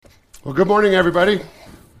Well, good morning, everybody.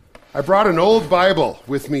 I brought an old Bible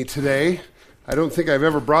with me today. I don't think I've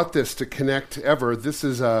ever brought this to Connect ever. This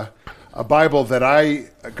is a Bible that I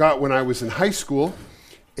got when I was in high school,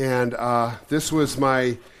 and this was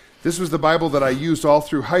the Bible that I used all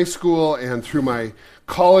through high school and through my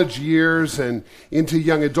college years and into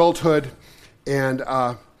young adulthood. And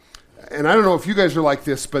I don't know if you guys are like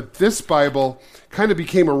this, but this Bible kind of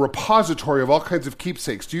became a repository of all kinds of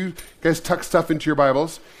keepsakes. Do you guys tuck stuff into your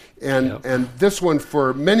Bibles? And this one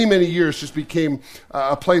for many, many years just became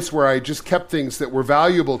a place where I just kept things that were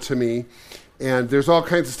valuable to me. And there's all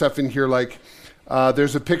kinds of stuff in here, like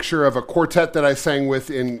there's a picture of a quartet that I sang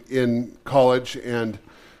with in college, and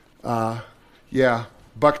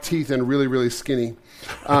buck teeth and really, really skinny.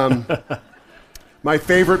 My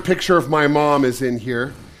favorite picture of my mom is in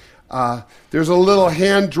here. There's a little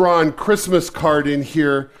hand-drawn Christmas card in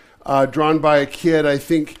here, drawn by a kid. I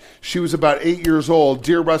think she was about 8 years old.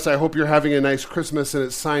 Dear Russ, I hope you're having a nice Christmas, and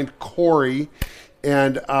it's signed Corey.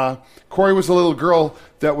 And Corey was a little girl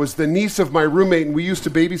that was the niece of my roommate, and we used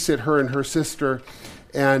to babysit her and her sister.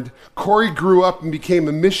 And Corey grew up and became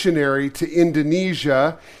a missionary to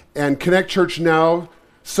Indonesia, and Connect Church now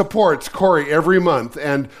supports Corey every month.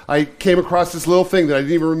 And I came across this little thing that I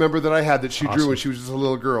didn't even remember that I had that she drew when she was just a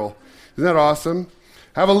little girl. Isn't that awesome?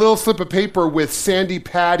 I have a little slip of paper with Sandy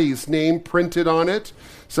Patty's name printed on it.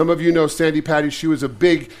 Some of you know Sandy Patty. She was a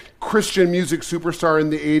big Christian music superstar in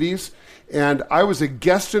the 80s. And I was a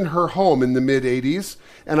guest in her home in the mid-'80s,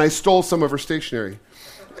 and I stole some of her stationery.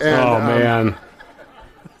 And, man.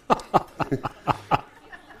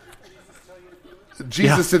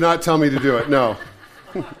 Jesus did not tell me to do it, no.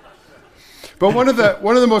 But one of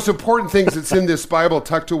the most important things that's in this Bible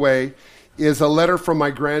tucked away is a letter from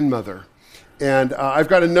my grandmother. And I've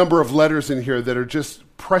got a number of letters in here that are just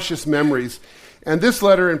precious memories. And this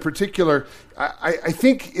letter in particular, I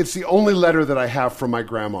think it's the only letter that I have from my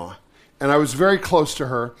grandma. And I was very close to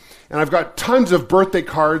her. And I've got tons of birthday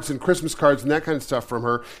cards and Christmas cards and that kind of stuff from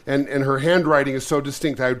her. And her handwriting is so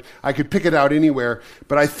distinct, I could pick it out anywhere.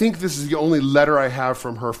 But I think this is the only letter I have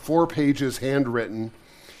from her, 4 pages handwritten.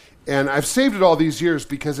 And I've saved it all these years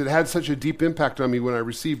because it had such a deep impact on me when I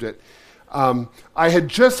received it. I had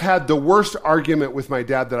just had the worst argument with my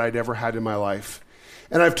dad that I'd ever had in my life.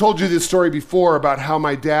 And I've told you this story before about how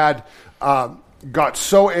my dad got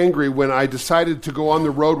so angry when I decided to go on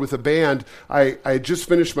the road with a band. I had just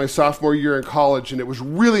finished my sophomore year in college, and it was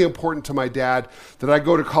really important to my dad that I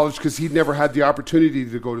go to college because he'd never had the opportunity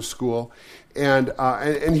to go to school. And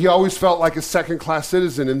he always felt like a second-class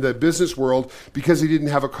citizen in the business world because he didn't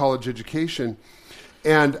have a college education.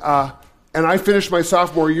 And I finished my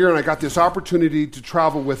sophomore year, and I got this opportunity to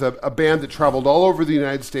travel with a band that traveled all over the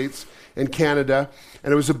United States and Canada,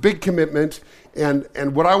 and it was a big commitment.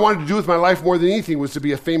 And what I wanted to do with my life more than anything was to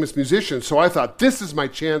be a famous musician. So I thought, this is my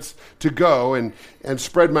chance to go and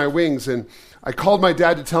spread my wings. And I called my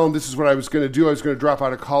dad to tell him this is what I was going to do. I was going to drop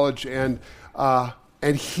out of college, and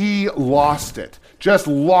he lost it, just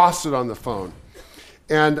lost it on the phone.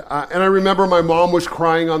 And I remember my mom was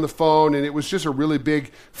crying on the phone, and it was just a really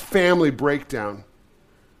big family breakdown.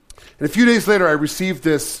 And a few days later, I received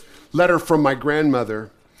this letter from my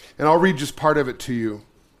grandmother, and I'll read just part of it to you.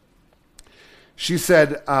 She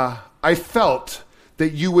said, I felt that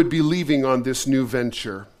you would be leaving on this new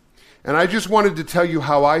venture, and I just wanted to tell you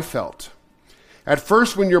how I felt. At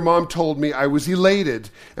first, when your mom told me, I was elated,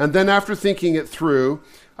 and then after thinking it through,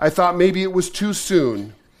 I thought maybe it was too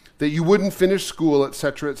soon, that you wouldn't finish school,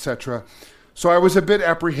 etc., etc. So I was a bit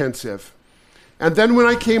apprehensive. And then when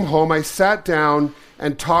I came home, I sat down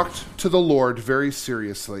and talked to the Lord very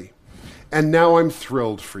seriously. And now I'm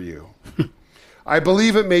thrilled for you. I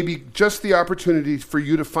believe it may be just the opportunity for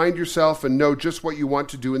you to find yourself and know just what you want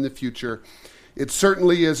to do in the future. It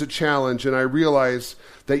certainly is a challenge, and I realize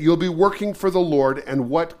that you'll be working for the Lord, and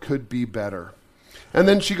what could be better? And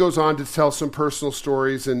then she goes on to tell some personal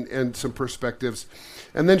stories and some perspectives.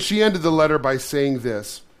 And then she ended the letter by saying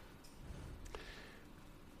this: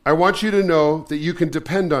 I want you to know that you can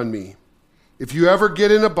depend on me. If you ever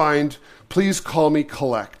get in a bind, please call me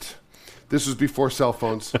Collect. This was before cell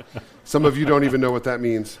phones. Some of you don't even know what that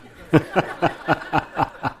means.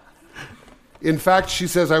 In fact, she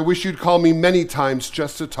says, I wish you'd call me many times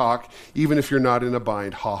just to talk, even if you're not in a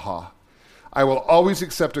bind. Ha ha. I will always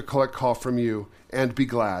accept a Collect call from you and be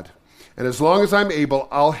glad. And as long as I'm able,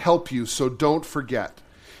 I'll help you, so don't forget.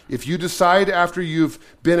 If you decide after you've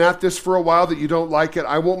been at this for a while that you don't like it,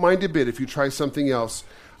 I won't mind a bit if you try something else.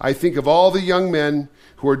 I think of all the young men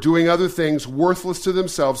who are doing other things, worthless to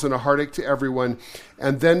themselves and a heartache to everyone,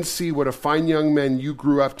 and then see what a fine young man you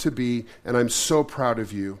grew up to be, and I'm so proud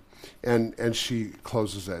of you. and she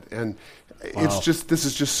closes it. And it's just, this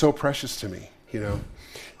is just so precious to me,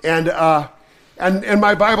 And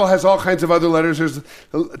my Bible has all kinds of other letters. There's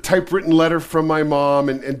a typewritten letter from my mom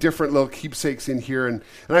and different little keepsakes in here. And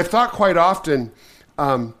I've thought quite often,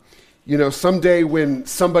 someday when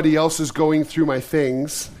somebody else is going through my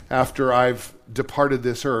things after I've departed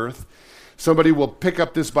this earth, somebody will pick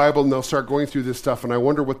up this Bible and they'll start going through this stuff, and I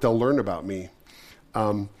wonder what they'll learn about me.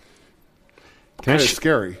 Kind of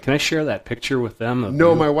scary. Can I share that picture with them?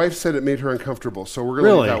 No, my wife said it made her uncomfortable, so we're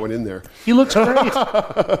going to leave that one in there. He looks great.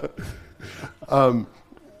 I'm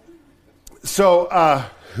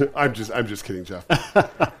just kidding, Jeff.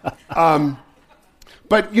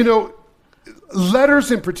 But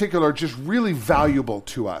letters in particular are just really valuable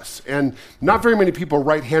to us, and not very many people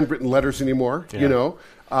write handwritten letters anymore. Yeah.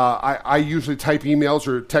 I usually type emails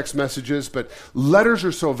or text messages, but letters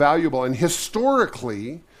are so valuable, and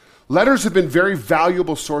historically, letters have been very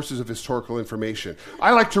valuable sources of historical information.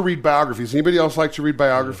 I like to read biographies. Anybody else like to read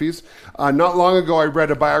biographies? Not long ago, I read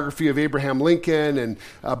a biography of Abraham Lincoln, and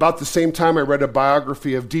about the same time, I read a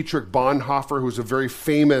biography of Dietrich Bonhoeffer, who's a very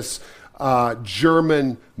famous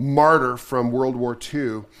German martyr from World War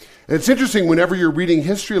II. And it's interesting, whenever you're reading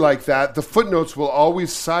history like that, the footnotes will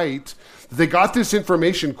always cite that they got this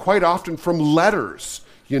information quite often from letters.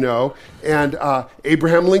 And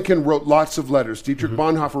Abraham Lincoln wrote lots of letters. Dietrich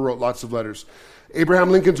Bonhoeffer wrote lots of letters. Abraham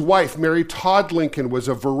Lincoln's wife, Mary Todd Lincoln, was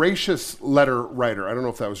a voracious letter writer. I don't know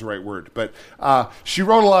if that was the right word, but she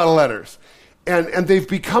wrote a lot of letters. And they've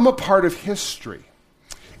become a part of history.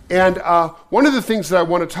 And one of the things that I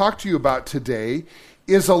want to talk to you about today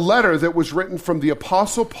is a letter that was written from the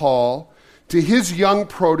Apostle Paul to his young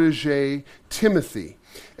protege, Timothy.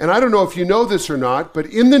 And I don't know if you know this or not, but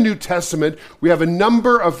in the New Testament, we have a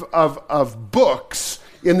number of books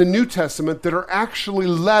in the New Testament that are actually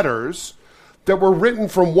letters that were written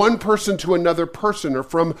from one person to another person, or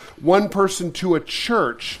from one person to a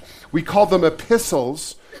church. We call them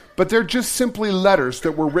epistles, but they're just simply letters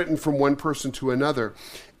that were written from one person to another.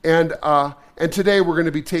 And today we're going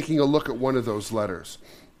to be taking a look at one of those letters.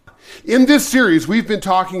 In this series, we've been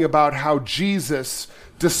talking about how Jesus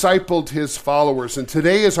discipled his followers. And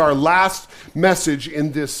today is our last message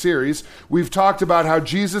in this series. We've talked about how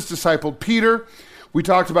Jesus discipled Peter. We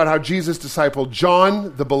talked about how Jesus discipled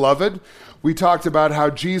John, the beloved. We talked about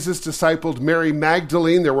how Jesus discipled Mary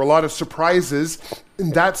Magdalene. There were a lot of surprises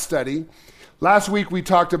in that study. Last week, we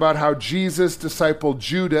talked about how Jesus discipled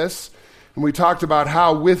Judas. And we talked about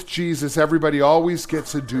how with Jesus, everybody always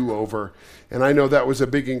gets a do-over. And I know that was a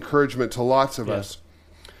big encouragement to lots of us.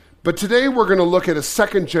 But today we're going to look at a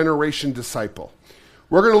second-generation disciple.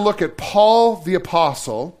 We're going to look at Paul the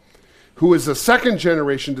Apostle, who is a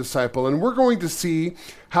second-generation disciple, and we're going to see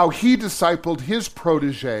how he discipled his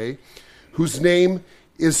protege, whose name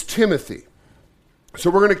is Timothy. So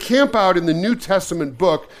we're going to camp out in the New Testament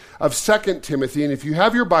book of 2 Timothy, and if you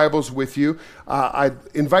have your Bibles with you, I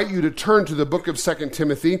invite you to turn to the book of 2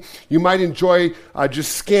 Timothy. You might enjoy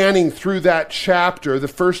just scanning through that chapter. The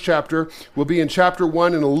first chapter will be in chapter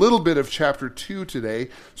 1 and a little bit of chapter 2 today,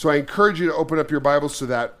 so I encourage you to open up your Bibles to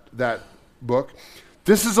that book.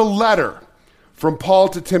 This is a letter from Paul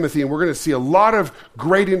to Timothy, and we're going to see a lot of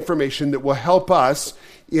great information that will help us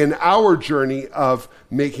in our journey of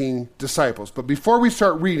making disciples. But before we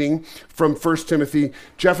start reading from 1 Timothy,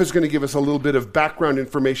 Jeff is going to give us a little bit of background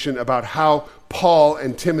information about how Paul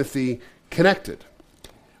and Timothy connected.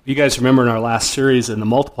 You guys remember in our last series, in the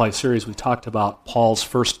Multiply series, we talked about Paul's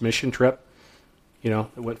first mission trip. It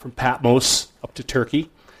went from Patmos up to Turkey.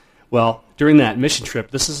 Well, during that mission trip,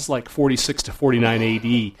 this is like 46 to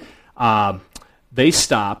 49 AD, they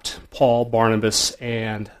stopped, Paul, Barnabas,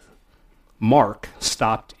 and Mark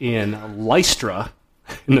stopped in Lystra.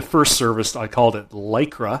 In the first service, I called it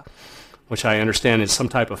Lycra, which I understand is some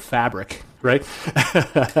type of fabric, right?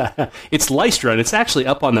 It's Lystra, and it's actually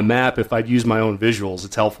up on the map. If I'd use my own visuals,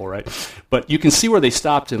 it's helpful, right? But you can see where they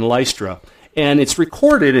stopped in Lystra. And it's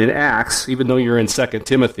recorded in Acts, even though you're in 2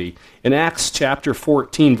 Timothy, in Acts chapter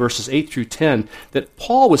 14, verses 8 through 10, that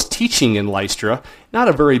Paul was teaching in Lystra, not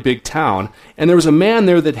a very big town, and there was a man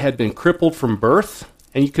there that had been crippled from birth.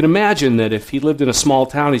 And you can imagine that if he lived in a small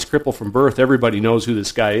town, he's crippled from birth, everybody knows who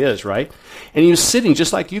this guy is, right? And he was sitting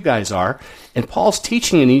just like you guys are, and Paul's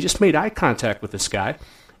teaching, and he just made eye contact with this guy,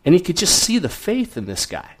 and he could just see the faith in this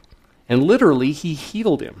guy. And literally, he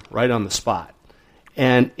healed him right on the spot.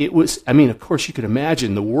 And it was, of course, you can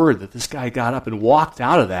imagine the word that this guy got up and walked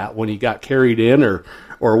out of that when he got carried in or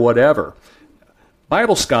whatever.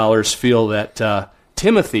 Bible scholars feel that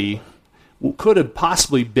Timothy could have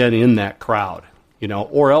possibly been in that crowd,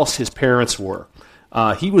 or else his parents were.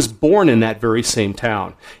 He was born in that very same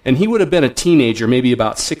town. And he would have been a teenager, maybe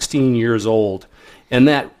about 16 years old. And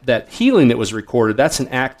that healing that was recorded, that's in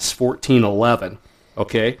Acts 14:11,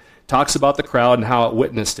 okay? Talks about the crowd and how it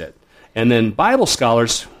witnessed it. And then Bible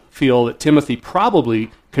scholars feel that Timothy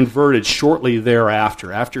probably converted shortly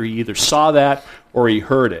thereafter, after he either saw that or he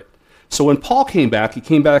heard it. So when Paul came back, he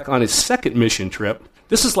came back on his second mission trip.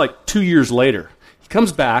 This is like 2 years later. He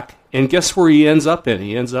comes back, and guess where he ends up in?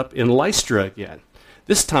 He ends up in Lystra again.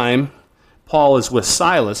 This time, Paul is with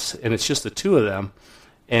Silas, and it's just the two of them.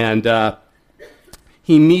 And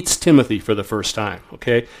he meets Timothy for the first time,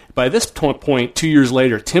 okay? By this point, 2 years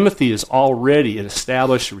later, Timothy is already an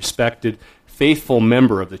established, respected, faithful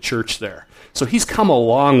member of the church there. So he's come a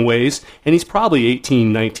long ways, and he's probably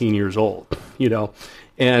 18, 19 years old, you know.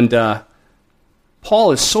 And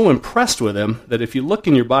Paul is so impressed with him that if you look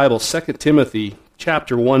in your Bible, 2 Timothy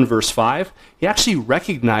chapter 1, verse 5, he actually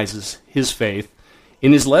recognizes his faith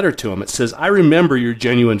in his letter to him. It says, "I remember your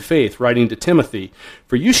genuine faith," writing to Timothy,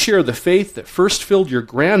 "for you share the faith that first filled your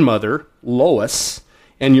grandmother, Lois,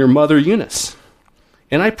 and your mother, Eunice.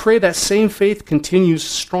 And I pray that same faith continues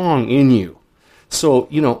strong in you." So,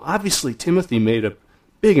 you know, obviously Timothy made a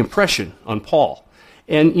big impression on Paul.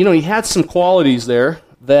 And, you know, he had some qualities there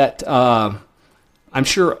that I'm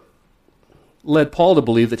sure led Paul to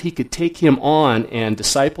believe that he could take him on and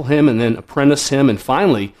disciple him and then apprentice him and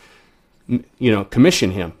finally, you know,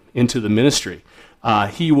 commission him into the ministry.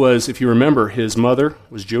 He was, if you remember, his mother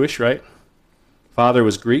was Jewish, right? Father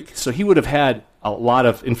was Greek. So he would have had a lot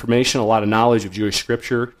of information, a lot of knowledge of Jewish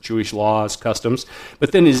scripture, Jewish laws, customs.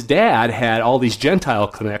 But then his dad had all these Gentile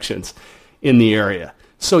connections in the area.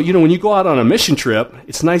 So, you know, when you go out on a mission trip,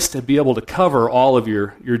 it's nice to be able to cover all of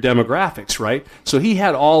your demographics, right? So he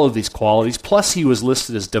had all of these qualities, plus he was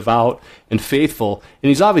listed as devout and faithful, and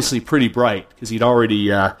he's obviously pretty bright because he'd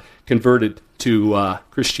already converted to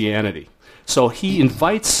Christianity. So he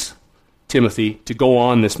invites Timothy to go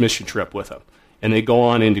on this mission trip with him, and they go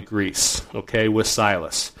on into Greece, okay, with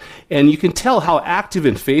Silas. And you can tell how active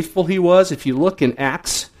and faithful he was if you look in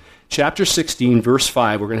Acts chapter 16, verse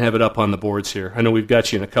 5, we're going to have it up on the boards here. I know we've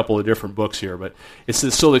got you in a couple of different books here, but it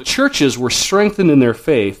says, "So the churches were strengthened in their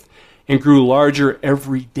faith and grew larger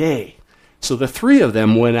every day." So the three of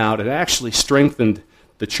them went out and actually strengthened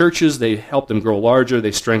the churches. They helped them grow larger.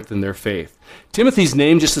 They strengthened their faith. Timothy's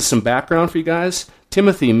name, just as some background for you guys,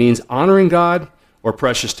 Timothy means honoring God or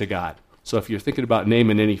precious to God. So if you're thinking about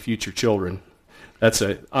naming any future children, that's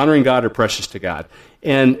honoring God or precious to God.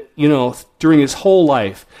 And, you know, during his whole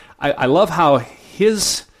life, I love how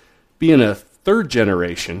his, being a third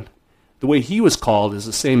generation, the way he was called is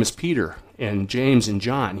the same as Peter and James and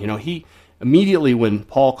John. You know, he immediately when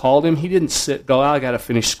Paul called him, he didn't go, I got to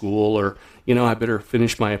finish school, or, you know, I better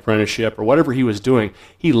finish my apprenticeship, or whatever he was doing.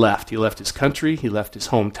 He left. He left his country. He left his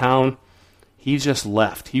hometown. He just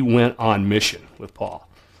left. He went on mission with Paul.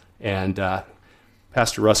 And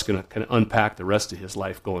Pastor Russ is going to kind of unpack the rest of his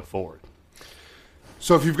life going forward.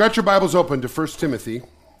 So if you've got your Bibles open to 1 Timothy,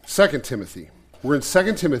 2 Timothy, we're in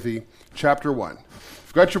 2 Timothy chapter 1. If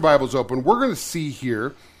you've got your Bibles open, we're going to see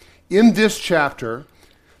here in this chapter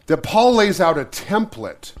that Paul lays out a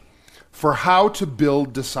template for how to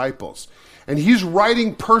build disciples. And he's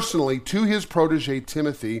writing personally to his protege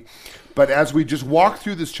Timothy. But as we just walk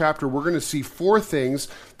through this chapter, we're going to see four things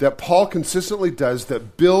that Paul consistently does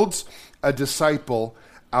that builds a disciple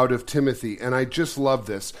out of Timothy. And I just love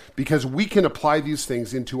this because we can apply these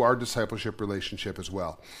things into our discipleship relationship as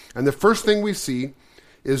well. And the first thing we see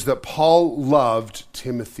is that Paul loved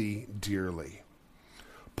Timothy dearly.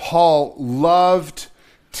 Paul loved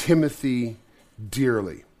Timothy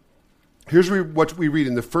dearly. Here's what we read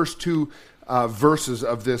in the first two verses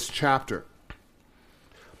of this chapter.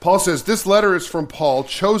 Paul says, "This letter is from Paul,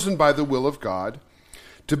 chosen by the will of God,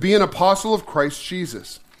 to be an apostle of Christ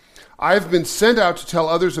Jesus. I have been sent out to tell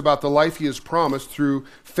others about the life he has promised through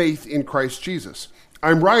faith in Christ Jesus.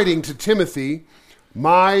 I'm writing to Timothy,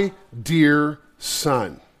 my dear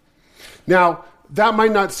son." Now, that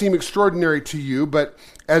might not seem extraordinary to you, but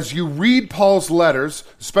as you read Paul's letters,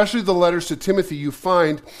 especially the letters to Timothy, you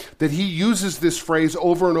find that he uses this phrase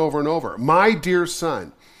over and over and over, my dear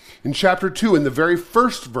son. In chapter 2, in the very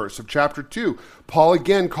first verse of chapter 2, Paul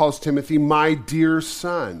again calls Timothy my dear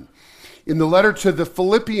son. In the letter to the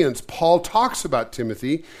Philippians, Paul talks about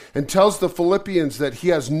Timothy and tells the Philippians that he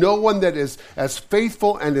has no one that is as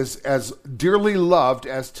faithful and as dearly loved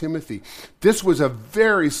as Timothy. This was a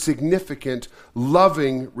very significant,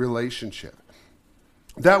 loving relationship.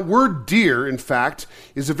 That word dear, in fact,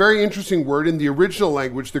 is a very interesting word in the original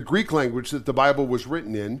language, the Greek language that the Bible was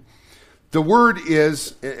written in. The word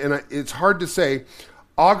is, and it's hard to say,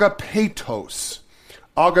 agapetos.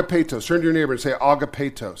 Agapetos. Turn to your neighbor and say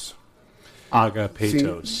agapetos.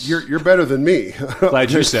 Agapetos. See, you're better than me.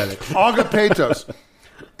 Glad you said it. Agapetos.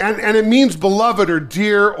 And it means beloved or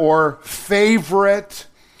dear or favorite,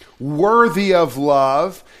 worthy of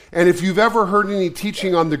love. And if you've ever heard any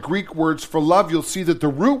teaching on the Greek words for love, you'll see that the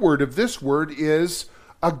root word of this word is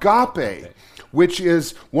agape, which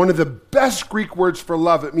is one of the best Greek words for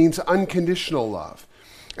love. It means unconditional love.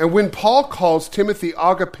 And when Paul calls Timothy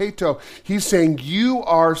agapeto, he's saying, you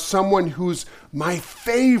are someone who's my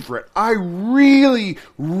favorite. I really,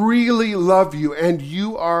 really love you, and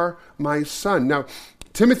you are my son. Now,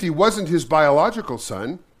 Timothy wasn't his biological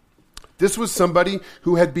son. This was somebody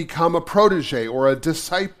who had become a protege or a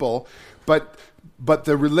disciple, but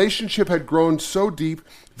the relationship had grown so deep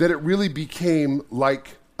that it really became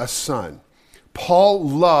like a son. Paul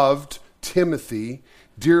loved Timothy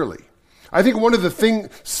dearly. I think one of the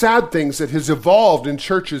sad things that has evolved in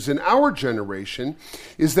churches in our generation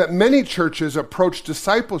is that many churches approach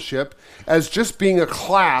discipleship as just being a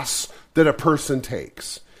class that a person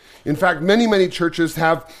takes. In fact, many churches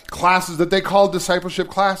have classes that they call discipleship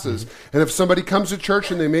classes. And if somebody comes to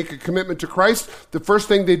church and they make a commitment to Christ, the first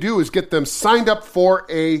thing they do is get them signed up for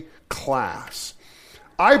a class.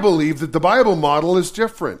 I believe that the Bible model is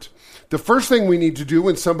different. The first thing we need to do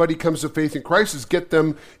when somebody comes to faith in Christ is get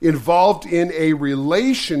them involved in a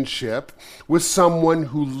relationship with someone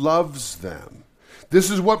who loves them. This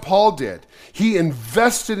is what Paul did. He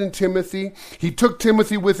invested in Timothy. He took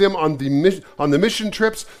Timothy with him on the mission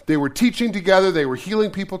trips. They were teaching together. They were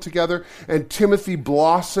healing people together. And Timothy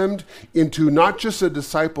blossomed into not just a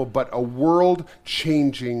disciple, but a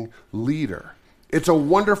world-changing leader. It's a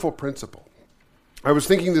wonderful principle. I was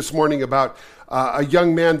thinking this morning about a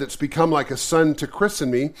young man that's become like a son to Chris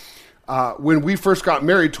and me. When we first got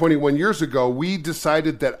married 21 years ago, we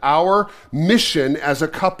decided that our mission as a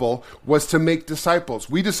couple was to make disciples.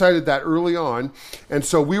 We decided that early on, and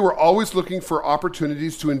so we were always looking for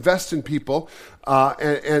opportunities to invest in people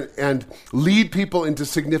and lead people into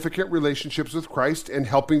significant relationships with Christ and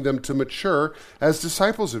helping them to mature as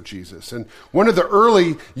disciples of Jesus. And one of the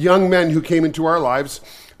early young men who came into our lives,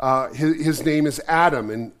 his name is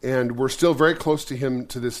Adam, and we're still very close to him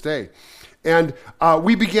to this day. And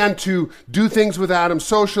we began to do things with Adam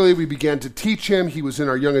socially. We began to teach him. He was in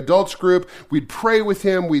our young adults group. We'd pray with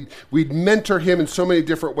him. We'd mentor him in so many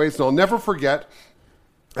different ways. And I'll never forget,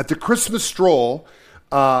 at the Christmas stroll,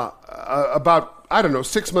 about,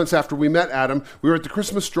 6 months after we met Adam, we were at the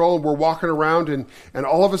Christmas stroll and we're walking around and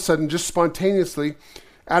all of a sudden, just spontaneously,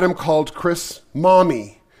 Adam called Chris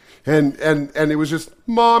Mommy. And it was just,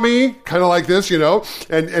 Mommy, kind of like this,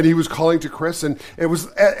 and he was calling to Chris. And it was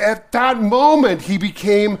at that moment, he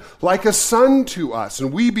became like a son to us.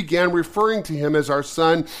 And we began referring to him as our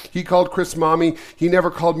son. He called Chris Mommy. He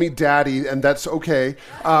never called me Daddy, and that's okay.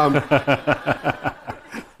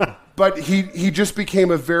 But he just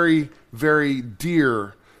became a very, very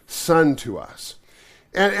dear son to us.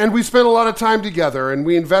 And we spent a lot of time together, and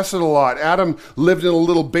we invested a lot. Adam lived in a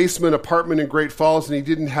little basement apartment in Great Falls, and he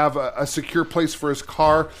didn't have a secure place for his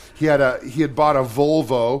car. He had bought a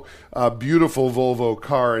Volvo, a beautiful Volvo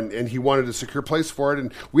car, and he wanted a secure place for it.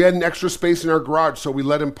 And we had an extra space in our garage, so we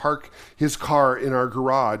let him park his car in our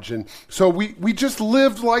garage. And so we just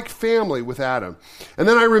lived like family with Adam. And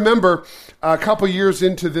then I remember a couple years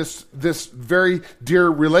into this very dear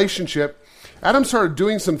relationship, Adam started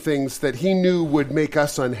doing some things that he knew would make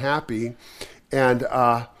us unhappy, and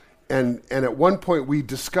at one point we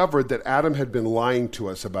discovered that Adam had been lying to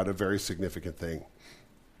us about a very significant thing.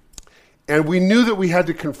 And we knew that we had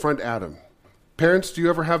to confront Adam. Parents, do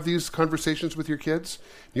you ever have these conversations with your kids?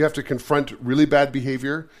 You have to confront really bad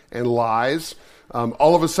behavior and lies.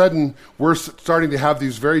 All of a sudden, we're starting to have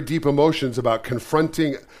these very deep emotions about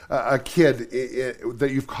confronting a kid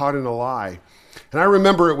that you've caught in a lie. And I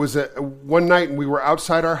remember it was one night, and we were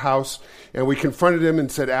outside our house, and we confronted him and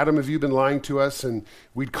said, Adam, have you been lying to us? And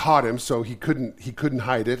we'd caught him, so he couldn't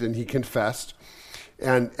hide it, and he confessed.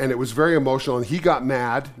 And it was very emotional, and he got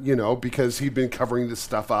mad, because he'd been covering this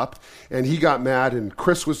stuff up. And he got mad, and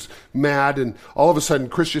Chris was mad, and all of a sudden,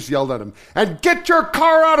 Chris just yelled at him, and get your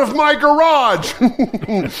car out of my garage!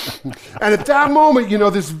 And at that moment,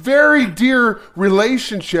 this very dear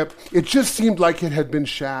relationship, it just seemed like it had been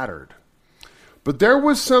shattered. But there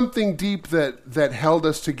was something deep that held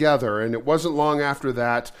us together, and it wasn't long after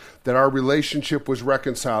that our relationship was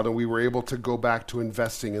reconciled, and we were able to go back to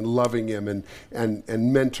investing and loving him and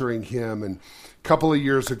mentoring him. And a couple of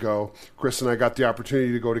years ago, Chris and I got the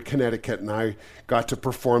opportunity to go to Connecticut, and I got to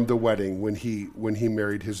perform the wedding when he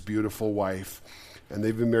married his beautiful wife. And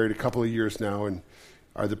they've been married a couple of years now and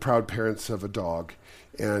are the proud parents of a dog.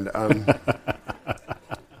 And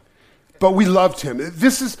but we loved him.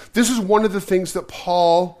 This is one of the things that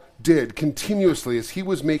Paul did continuously as he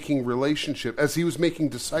was making as he was making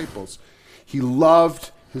disciples. He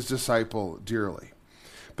loved his disciple dearly.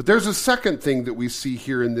 But there's a second thing that we see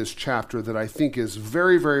here in this chapter that I think is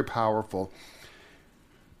very, very powerful.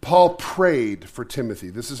 Paul prayed for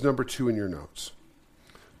Timothy. This is number 2 in your notes.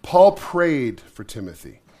 Paul prayed for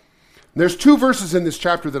Timothy. And there's 2 verses in this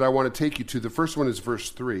chapter that I want to take you to. The first one is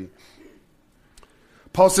verse 3.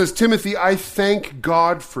 Paul says, Timothy, I thank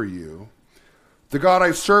God for you, the God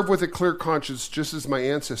I serve with a clear conscience, just as my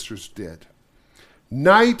ancestors did.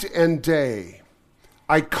 Night and day,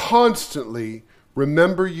 I constantly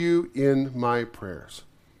remember you in my prayers.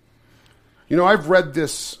 You know, I've read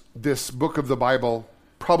this book of the Bible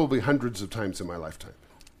probably hundreds of times in my lifetime.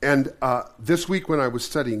 And this week when I was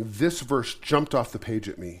studying, this verse jumped off the page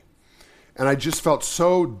at me. And I just felt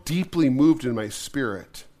so deeply moved in my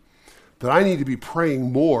spirit that I need to be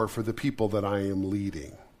praying more for the people that I am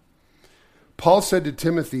leading. Paul said to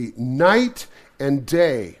Timothy, night and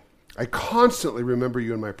day, I constantly remember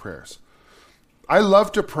you in my prayers. I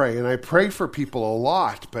love to pray, and I pray for people a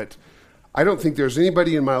lot, but I don't think there's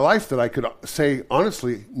anybody in my life that I could say,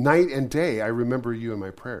 honestly, night and day, I remember you in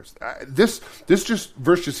my prayers. This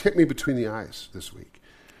verse just hit me between the eyes this week.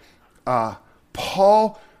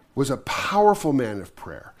 Paul was a powerful man of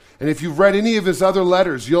prayer. And if you've read any of his other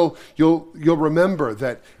letters, you'll remember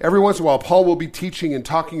that every once in a while, Paul will be teaching and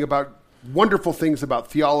talking about wonderful things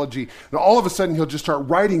about theology, and all of a sudden he'll just start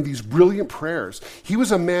writing these brilliant prayers. He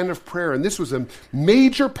was a man of prayer, and this was a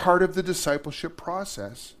major part of the discipleship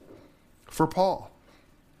process for Paul.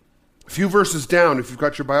 A few verses down, if you've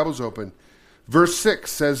got your Bibles open, verse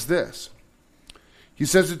 6 says this. He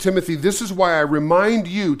says to Timothy, this is why I remind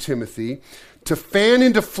you, Timothy, to fan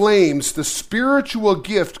into flames the spiritual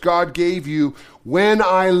gift God gave you when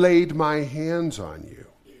I laid my hands on you.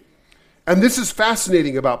 And this is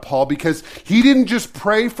fascinating about Paul because he didn't just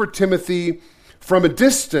pray for Timothy from a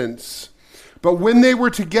distance, but when they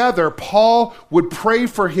were together, Paul would pray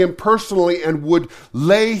for him personally and would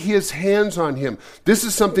lay his hands on him. This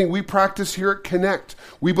is something we practice here at Connect.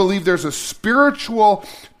 We believe there's a spiritual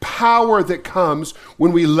power that comes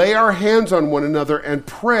when we lay our hands on one another and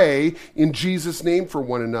pray in Jesus' name for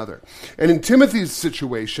one another. And in Timothy's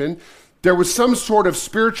situation, there was some sort of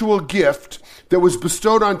spiritual gift that was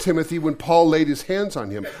bestowed on Timothy when Paul laid his hands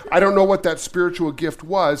on him. I don't know what that spiritual gift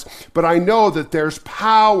was, but I know that there's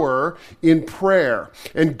power in prayer.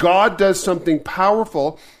 And God does something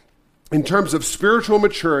powerful in terms of spiritual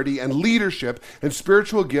maturity and leadership and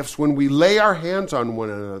spiritual gifts when we lay our hands on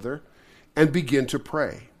one another and begin to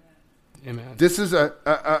pray. Amen. This is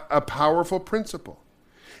a powerful principle.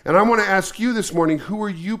 And I want to ask you this morning, who are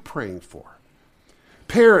you praying for?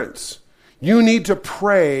 Parents, you need to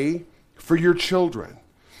pray for your children.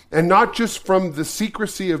 And not just from the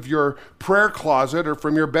secrecy of your prayer closet or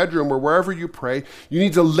from your bedroom or wherever you pray. You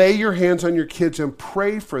need to lay your hands on your kids and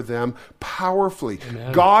pray for them powerfully.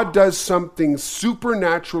 Amen. God does something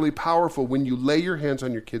supernaturally powerful when you lay your hands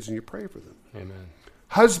on your kids and you pray for them. Amen.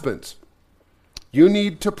 Husbands, you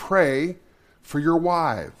need to pray for your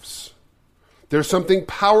wives. There's something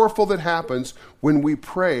powerful that happens when we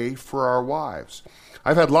pray for our wives.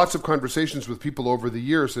 I've had lots of conversations with people over the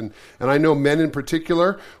years, and I know men in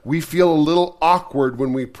particular, we feel a little awkward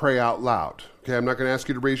when we pray out loud. Okay, I'm not going to ask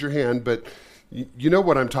you to raise your hand, but you know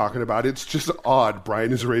what I'm talking about. It's just odd.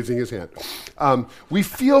 Brian is raising his hand. We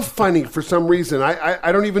feel funny for some reason.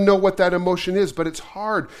 I don't even know what that emotion is, but it's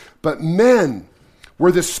hard. But men,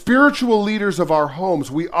 we're the spiritual leaders of our homes.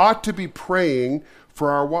 We ought to be praying for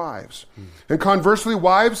our wives. And conversely,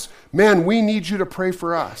 wives, man, we need you to pray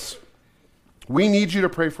for us. We need you to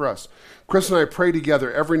pray for us. Chris and I pray together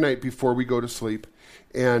every night before we go to sleep.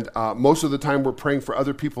 And most of the time we're praying for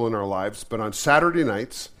other people in our lives. But on Saturday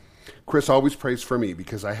nights, Chris always prays for me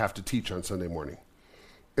because I have to teach on Sunday morning.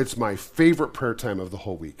 It's my favorite prayer time of the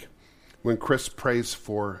whole week when Chris prays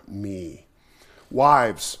for me.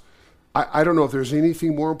 Wives, I don't know if there's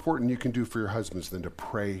anything more important you can do for your husbands than to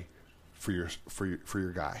pray for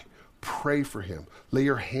your guy. Pray for him. Lay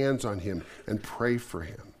your hands on him and pray for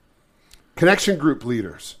him. Connection group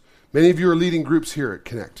leaders. Many of you are leading groups here at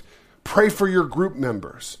Connect. Pray for your group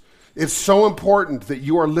members. It's so important that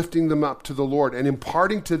you are lifting them up to the Lord and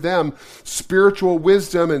imparting to them spiritual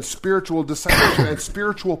wisdom and spiritual discipleship and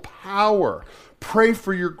spiritual power. Pray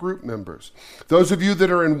for your group members. Those of you that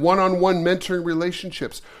are in one-on-one mentoring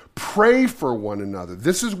relationships, pray for one another.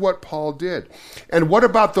 This is what Paul did. And what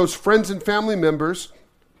about those friends and family members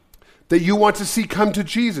that you want to see come to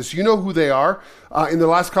Jesus. You know who they are. In the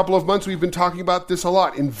last couple of months, we've been talking about this a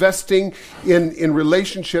lot, investing in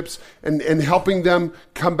relationships and helping them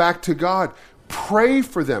come back to God. Pray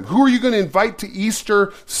for them. Who are you going to invite to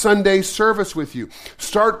Easter Sunday service with you?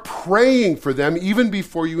 Start praying for them even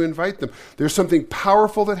before you invite them. There's something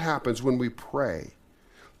powerful that happens when we pray.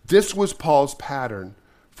 This was Paul's pattern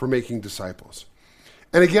for making disciples.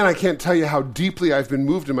 And again, I can't tell you how deeply I've been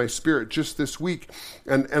moved in my spirit just this week.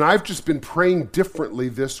 And I've just been praying differently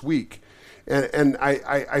this week. And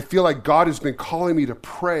I feel like God has been calling me to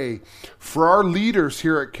pray for our leaders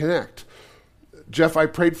here at Connect. Jeff, I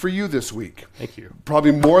prayed for you this week. Thank you.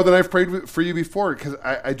 Probably more than I've prayed for you before, because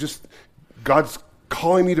God's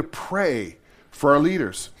calling me to pray for our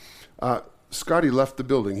leaders. Scotty left the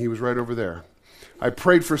building. He was right over there. I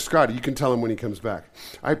prayed for Scotty. You can tell him when he comes back.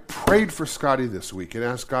 I prayed for Scotty this week and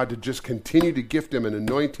asked God to just continue to gift him and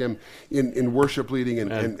anoint him in worship leading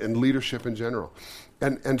and leadership in general.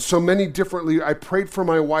 And so many differently. I prayed for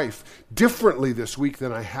my wife differently this week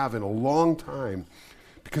than I have in a long time,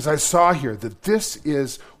 because I saw here that this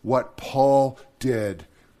is what Paul did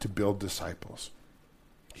to build disciples.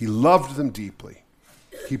 He loved them deeply.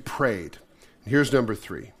 He prayed. And here's number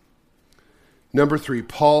 3. Number 3,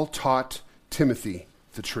 Paul taught Timothy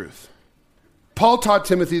the truth. Paul taught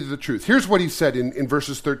Timothy the truth. Here's what he said in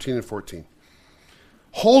verses 13 and 14.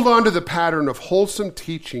 Hold on to the pattern of wholesome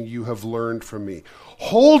teaching you have learned from me.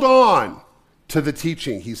 Hold on to the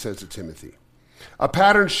teaching, he says to Timothy. A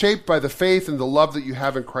pattern shaped by the faith and the love that you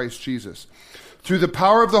have in Christ Jesus. Through the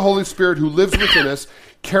power of the Holy Spirit who lives within us,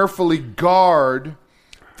 carefully guard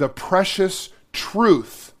the precious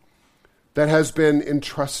truth that has been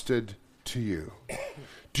entrusted to you.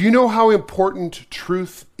 Do you know how important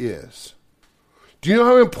truth is? Do you know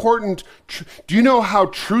how important, do you know how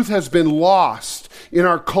truth has been lost in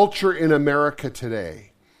our culture in America today?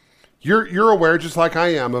 You're aware, just like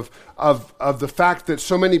I am, of the fact that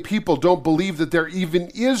so many people don't believe that there even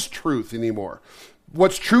is truth anymore.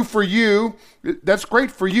 What's true for you, that's great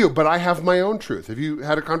for you, but I have my own truth. Have you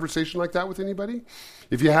had a conversation like that with anybody?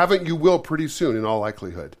 If you haven't, you will pretty soon in all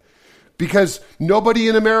likelihood. Because nobody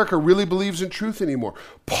in America really believes in truth anymore.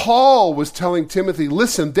 Paul was telling Timothy,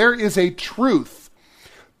 listen, there is a truth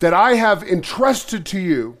that I have entrusted to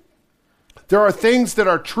you. There are things that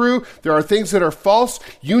are true. There are things that are false.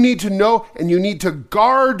 You need to know, and you need to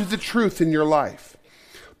guard the truth in your life.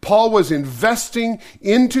 Paul was investing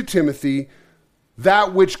into Timothy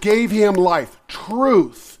that which gave him life,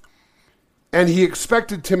 truth. And he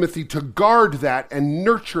expected Timothy to guard that and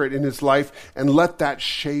nurture it in his life and let that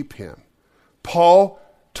shape him. Paul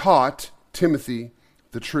taught Timothy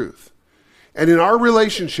the truth. And in our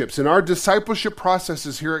relationships, in our discipleship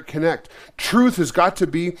processes here at Connect, truth has got to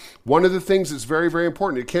be one of the things that's very, very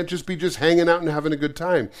important. It can't just be just hanging out and having a good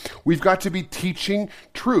time. We've got to be teaching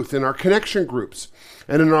truth in our connection groups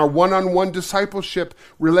and in our one-on-one discipleship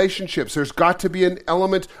relationships. There's got to be an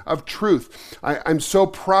element of truth. I'm so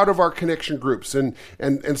proud of our connection groups, and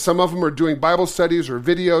some of them are doing Bible studies or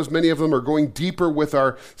videos. Many of them are going deeper with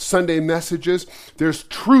our Sunday messages. There's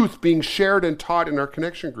truth being shared and taught in our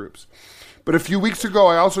connection groups. But a few weeks ago,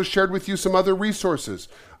 I also shared with you some other resources.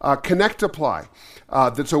 Connect Apply,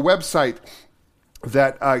 that's a website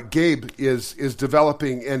that Gabe is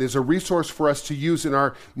developing and is a resource for us to use in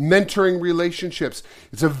our mentoring relationships.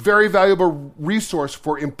 It's a very valuable resource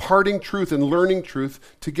for imparting truth and learning truth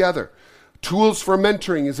together. Tools for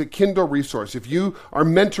Mentoring is a Kindle resource. If you are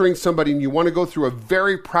mentoring somebody and you want to go through a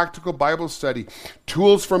very practical Bible study,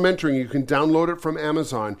 Tools for Mentoring, you can download it from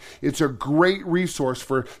Amazon. It's a great resource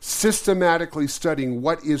for systematically studying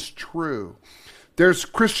what is true. There's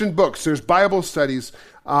Christian books, there's Bible studies,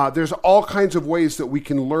 there's all kinds of ways that we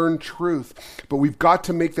can learn truth, but we've got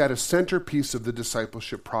to make that a centerpiece of the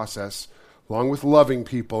discipleship process. Along with loving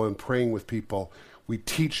people and praying with people, we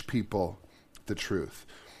teach people the truth.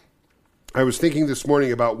 I was thinking this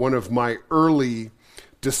morning about one of my early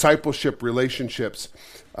discipleship relationships.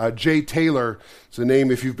 Jay Taylor is a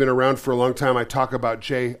name, if you've been around for a long time, I talk about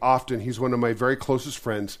Jay often. He's one of my very closest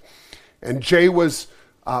friends. And Jay was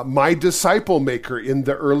my disciple maker in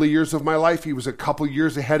the early years of my life. He was a couple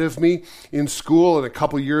years ahead of me in school and a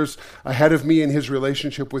couple years ahead of me in his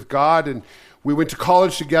relationship with God. And we went to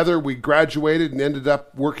college together. We graduated and ended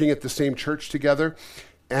up working at the same church together.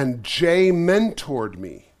 And Jay mentored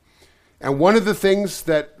me. And one of the things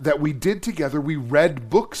that we did together, we read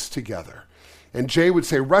books together. And Jay would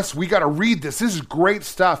say, Russ, we got to read this. This is great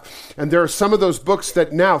stuff. And there are some of those books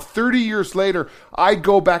that now, 30 years later, I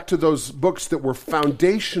go back to those books that were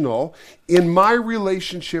foundational in my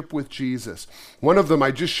relationship with Jesus. One of them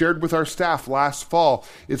I just shared with our staff last fall.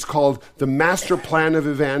 It's called The Master Plan of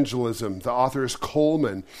Evangelism. The author is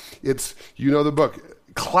Coleman. It's, you know the book,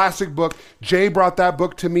 classic book. Jay brought that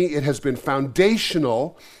book to me. It has been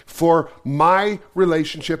foundational for my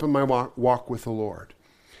relationship and my walk with the Lord.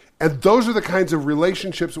 And those are the kinds of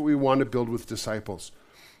relationships that we want to build with disciples.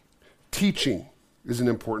 Teaching is an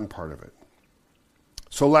important part of it.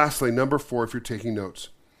 So lastly, number 4, if you're taking notes,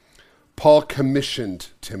 Paul commissioned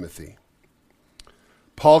Timothy.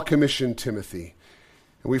 Paul commissioned Timothy.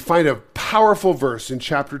 And we find a powerful verse in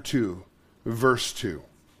chapter 2, verse 2.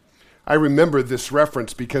 I remember this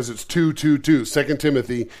reference because it's 2:2:2, 2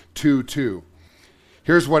 Timothy 2:2.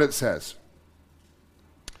 Here's what it says.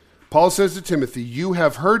 Paul says to Timothy, you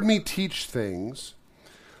have heard me teach things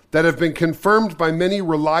that have been confirmed by many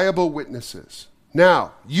reliable witnesses.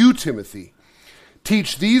 Now, you, Timothy,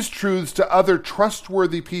 teach these truths to other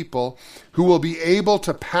trustworthy people who will be able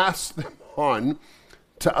to pass them on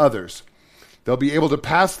to others. They'll be able to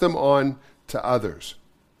pass them on to others.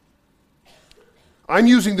 I'm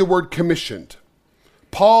using the word commissioned.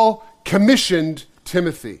 Paul commissioned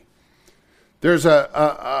Timothy. There's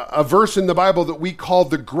a verse in the Bible that we call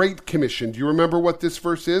the Great Commission. Do you remember what this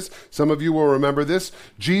verse is? Some of you will remember this.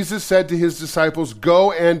 Jesus said to his disciples,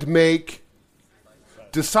 go and make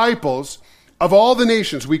disciples of all the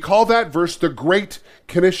nations. We call that verse the Great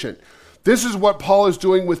Commission. This is what Paul is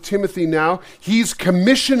doing with Timothy now. He's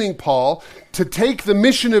commissioning Paul to take the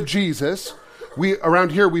mission of Jesus.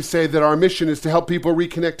 Around here we say that our mission is to help people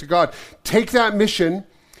reconnect to God. Take that mission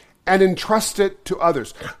and entrust it to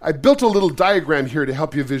others. I built a little diagram here to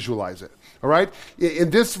help you visualize it. All right?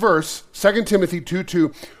 In this verse, 2 Timothy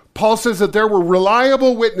 2:2, Paul says that there were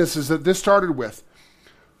reliable witnesses that this started with.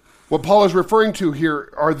 What Paul is referring to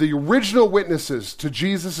here are the original witnesses to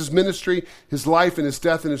Jesus' ministry, his life, and his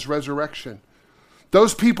death and his resurrection.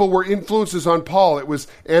 Those people were influences on Paul. It was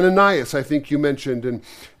Ananias, I think you mentioned,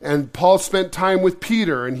 and Paul spent time with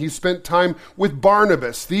Peter, and he spent time with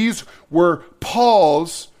Barnabas. These were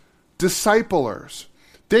Paul's disciplers.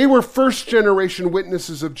 They were first-generation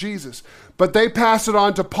witnesses of Jesus, but they passed it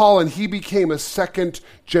on to Paul, and he became a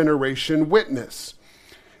second-generation witness.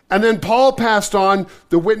 And then Paul passed on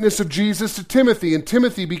the witness of Jesus to Timothy, and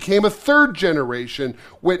Timothy became a third-generation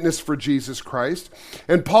witness for Jesus Christ.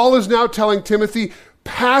 And Paul is now telling Timothy,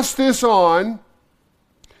 pass this on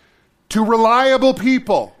to reliable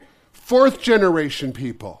people, fourth-generation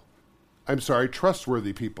people.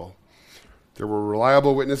 Trustworthy people. There were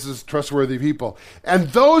reliable witnesses, trustworthy people. And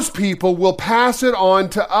those people will pass it on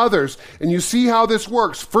to others. And you see how this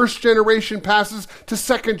works. First generation passes to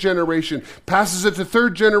second generation, passes it to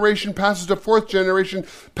third generation, passes to fourth generation,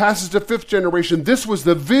 passes to fifth generation. This was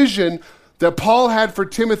the vision that Paul had for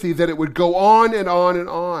Timothy, that it would go on and on and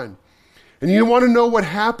on. And you want to know what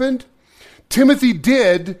happened? Timothy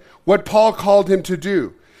did what Paul called him to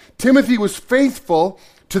do. Timothy was faithful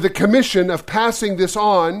to the commission of passing this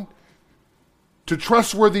on to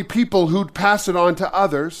trustworthy people who'd pass it on to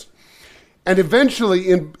others. And eventually,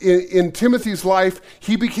 in Timothy's life,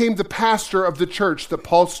 he became the pastor of the church that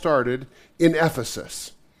Paul started in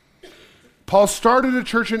Ephesus. Paul started a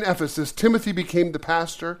church in Ephesus. Timothy became the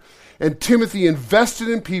pastor. And Timothy invested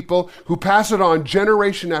in people who pass it on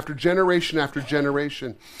generation after generation after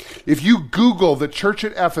generation. If you Google the church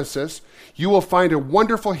at Ephesus, you will find a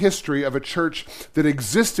wonderful history of a church that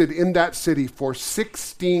existed in that city for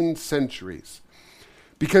 16 centuries.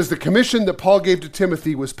 Because the commission that Paul gave to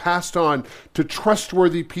Timothy was passed on to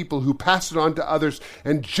trustworthy people who passed it on to others.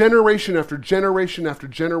 And generation after generation after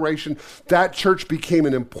generation, that church became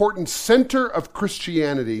an important center of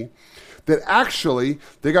Christianity that actually,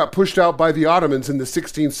 they got pushed out by the Ottomans in the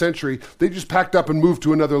 16th century. They just packed up and moved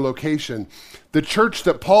to another location. The church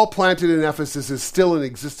that Paul planted in Ephesus is still in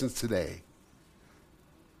existence today.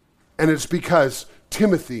 And it's because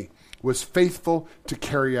Timothy was faithful to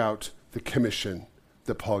carry out the commission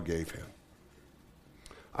that Paul gave him.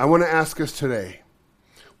 I want to ask us today,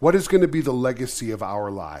 what is going to be the legacy of our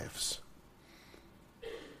lives?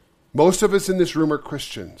 Most of us in this room are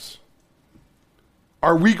Christians.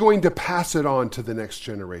 Are we going to pass it on to the next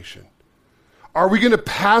generation? Are we going to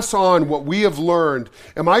pass on what we have learned?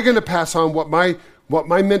 Am I going to pass on what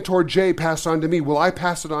my mentor Jay passed on to me? Will I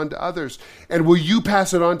pass it on to others? And will you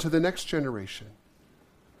pass it on to the next generation?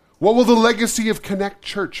 What will the legacy of Connect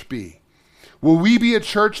Church be? Will we be a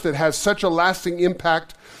church that has such a lasting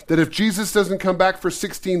impact that if Jesus doesn't come back for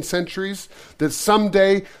 16 centuries, that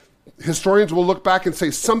someday historians will look back and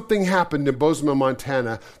say something happened in Bozeman,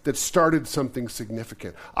 Montana that started something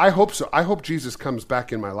significant. I hope so. I hope Jesus comes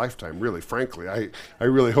back in my lifetime, really, frankly. I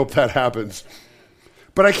really hope that happens.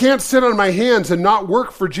 But I can't sit on my hands and not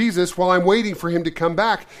work for Jesus while I'm waiting for him to come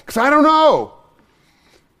back, because I don't know.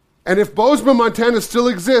 And if Bozeman, Montana still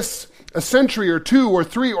exists a century or 2 or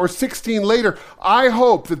 3 or 16 later, I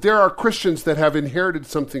hope that there are Christians that have inherited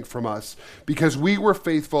something from us because we were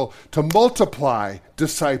faithful to multiply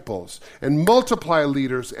disciples and multiply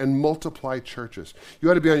leaders and multiply churches.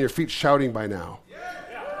 You ought to be on your feet shouting by now.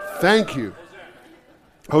 Thank you.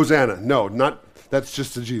 Hosanna. No, not, that's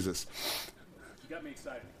just to Jesus. You got me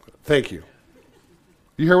excited. Thank you.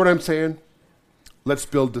 You hear what I'm saying? Let's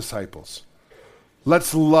build disciples.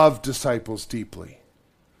 Let's love disciples deeply.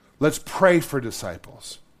 Let's pray for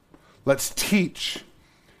disciples. Let's teach,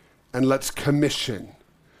 and let's commission.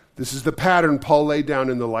 This is the pattern Paul laid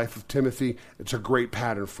down in the life of Timothy. It's a great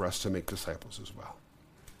pattern for us to make disciples as well.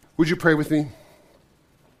 Would you pray with me?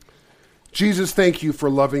 Jesus, thank you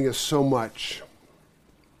for loving us so much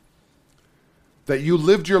that you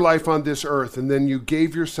lived your life on this earth and then you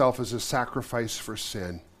gave yourself as a sacrifice for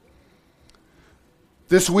sin.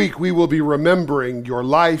 This week we will be remembering your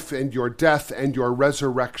life and your death and your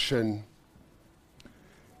resurrection.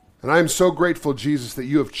 And I am so grateful, Jesus, that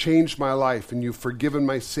you have changed my life and you've forgiven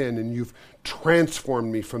my sin and you've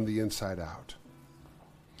transformed me from the inside out.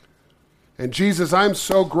 And Jesus, I'm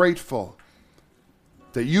so grateful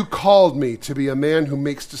that you called me to be a man who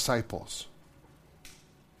makes disciples.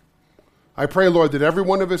 I pray, Lord, that every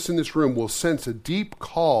one of us in this room will sense a deep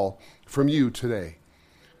call from you today.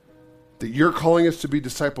 That you're calling us to be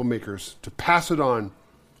disciple makers, to pass it on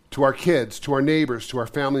to our kids, to our neighbors, to our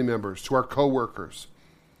family members, to our co-workers.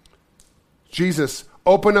 Jesus,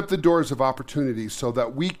 open up the doors of opportunity so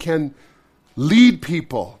that we can lead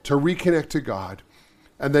people to reconnect to God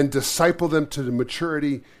and then disciple them to the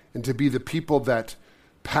maturity and to be the people that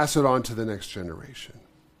pass it on to the next generation.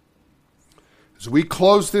 As we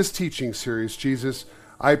close this teaching series, Jesus,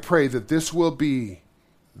 I pray that this will be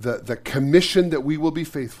the commission that we will be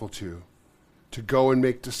faithful to go and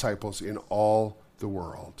make disciples in all the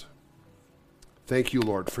world. Thank you,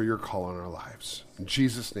 Lord, for your call on our lives. In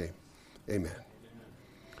Jesus' name, amen.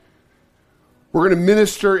 We're going to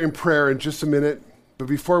minister in prayer in just a minute, but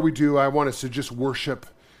before we do, I want us to just worship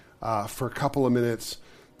for a couple of minutes.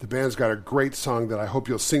 The band's got a great song that I hope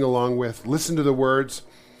you'll sing along with. Listen to the words,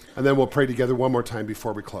 and then we'll pray together one more time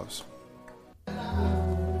before we close.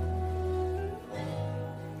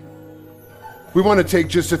 We want to take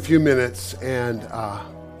just a few minutes and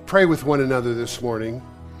pray with one another this morning.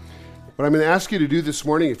 What I'm going to ask you to do this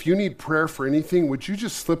morning, if you need prayer for anything, would you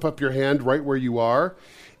just slip up your hand right where you are?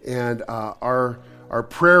 And our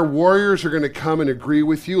prayer warriors are going to come and agree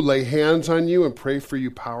with you, lay hands on you, and pray for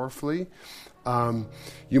you powerfully.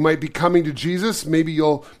 You might be coming to Jesus. Maybe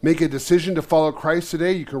you'll make a decision to follow Christ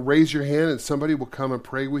today. You can raise your hand and somebody will come and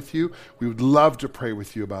pray with you. We would love to pray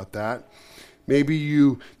with you about that. Maybe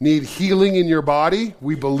you need healing in your body.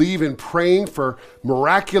 We believe in praying for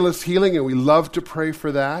miraculous healing, and we love to pray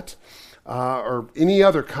for that. Or any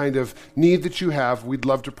other kind of need that you have, we'd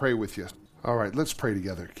love to pray with you. All right, let's pray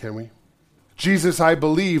together, can we? Jesus, I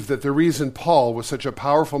believe that the reason Paul was such a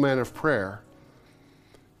powerful man of prayer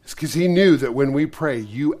is because he knew that when we pray,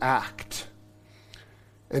 you act.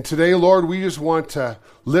 And today, Lord, we just want to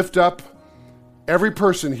lift up every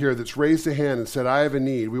person here that's raised a hand and said, I have a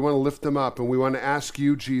need. We want to lift them up, and we want to ask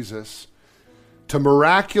you, Jesus, to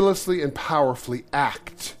miraculously and powerfully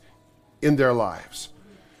act in their lives.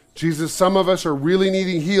 Jesus, some of us are really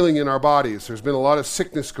needing healing in our bodies. There's been a lot of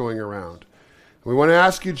sickness going around. We want to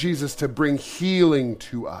ask you, Jesus, to bring healing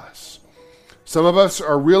to us. Some of us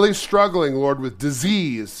are really struggling, Lord, with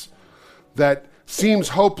disease that seems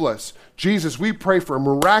hopeless. Jesus, we pray for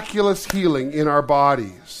miraculous healing in our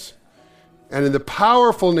bodies. And in the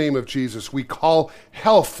powerful name of Jesus, we call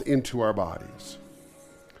health into our bodies.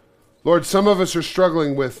 Lord, some of us are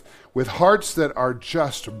struggling with hearts that are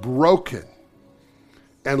just broken.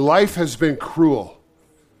 And life has been cruel.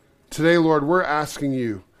 Today, Lord, we're asking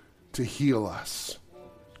you to heal us.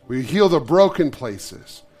 Will you heal the broken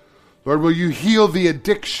places? Lord, will you heal the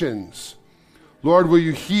addictions? Lord, will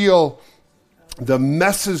you heal the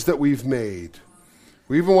messes that we've made?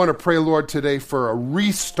 We even want to pray, Lord, today for a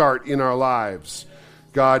restart in our lives.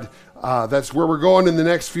 God, that's where we're going in the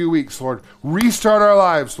next few weeks, Lord. Restart our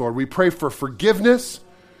lives, Lord. We pray for forgiveness.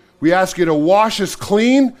 We ask you to wash us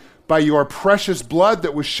clean by your precious blood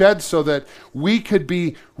that was shed so that we could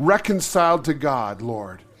be reconciled to God,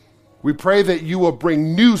 Lord. We pray that you will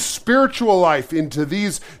bring new spiritual life into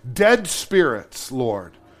these dead spirits,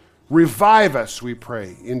 Lord. Revive us, we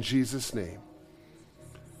pray, in Jesus' name.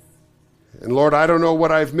 And Lord, I don't know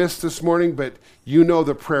what I've missed this morning, but you know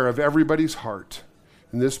the prayer of everybody's heart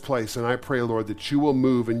in this place. And I pray, Lord, that you will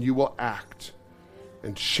move and you will act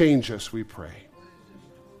and change us, we pray.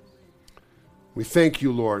 We thank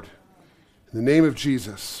you, Lord, in the name of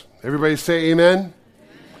Jesus. Everybody say amen.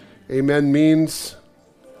 Amen means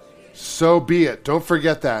so be it. Don't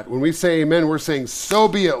forget that. When we say amen, we're saying so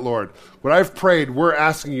be it, Lord. What I've prayed, we're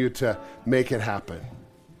asking you to make it happen.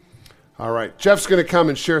 All right. Jeff's going to come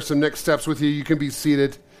and share some next steps with you. You can be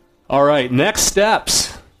seated. All right. Next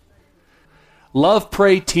steps. Love,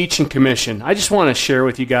 Pray, Teach, and Commission. I just want to share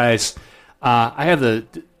with you guys, I have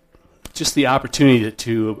the opportunity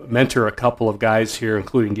to mentor a couple of guys here,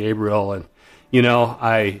 including Gabriel. And,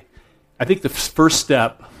 I think the first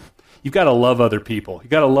step, you've got to love other people.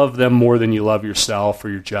 You've got to love them more than you love yourself or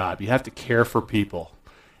your job. You have to care for people.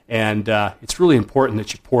 And it's really important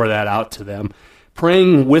that you pour that out to them.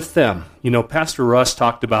 Praying with them. Pastor Russ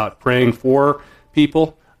talked about praying for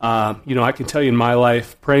people. I can tell you in my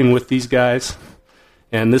life, praying with these guys.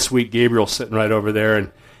 And this week, Gabriel's sitting right over there,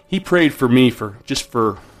 and he prayed for me for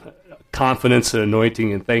confidence and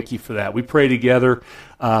anointing, and thank you for that. We pray together.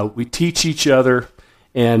 We teach each other,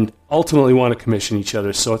 and ultimately want to commission each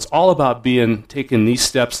other. So it's all about taking these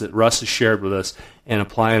steps that Russ has shared with us and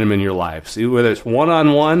applying them in your life. See, whether it's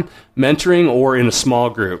one-on-one mentoring or in a small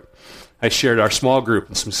group. I shared our small group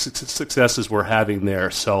and some successes we're having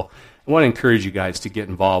there. So I want to encourage you guys to get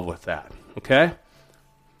involved with that. Okay?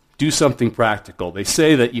 Do something practical. They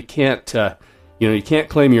say that you can't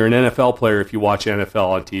claim you're an NFL player if you watch NFL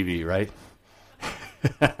on TV, right?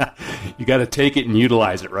 You got to take it and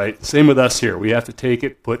utilize it, right? Same with us here. We have to take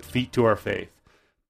it, put feet to our faith.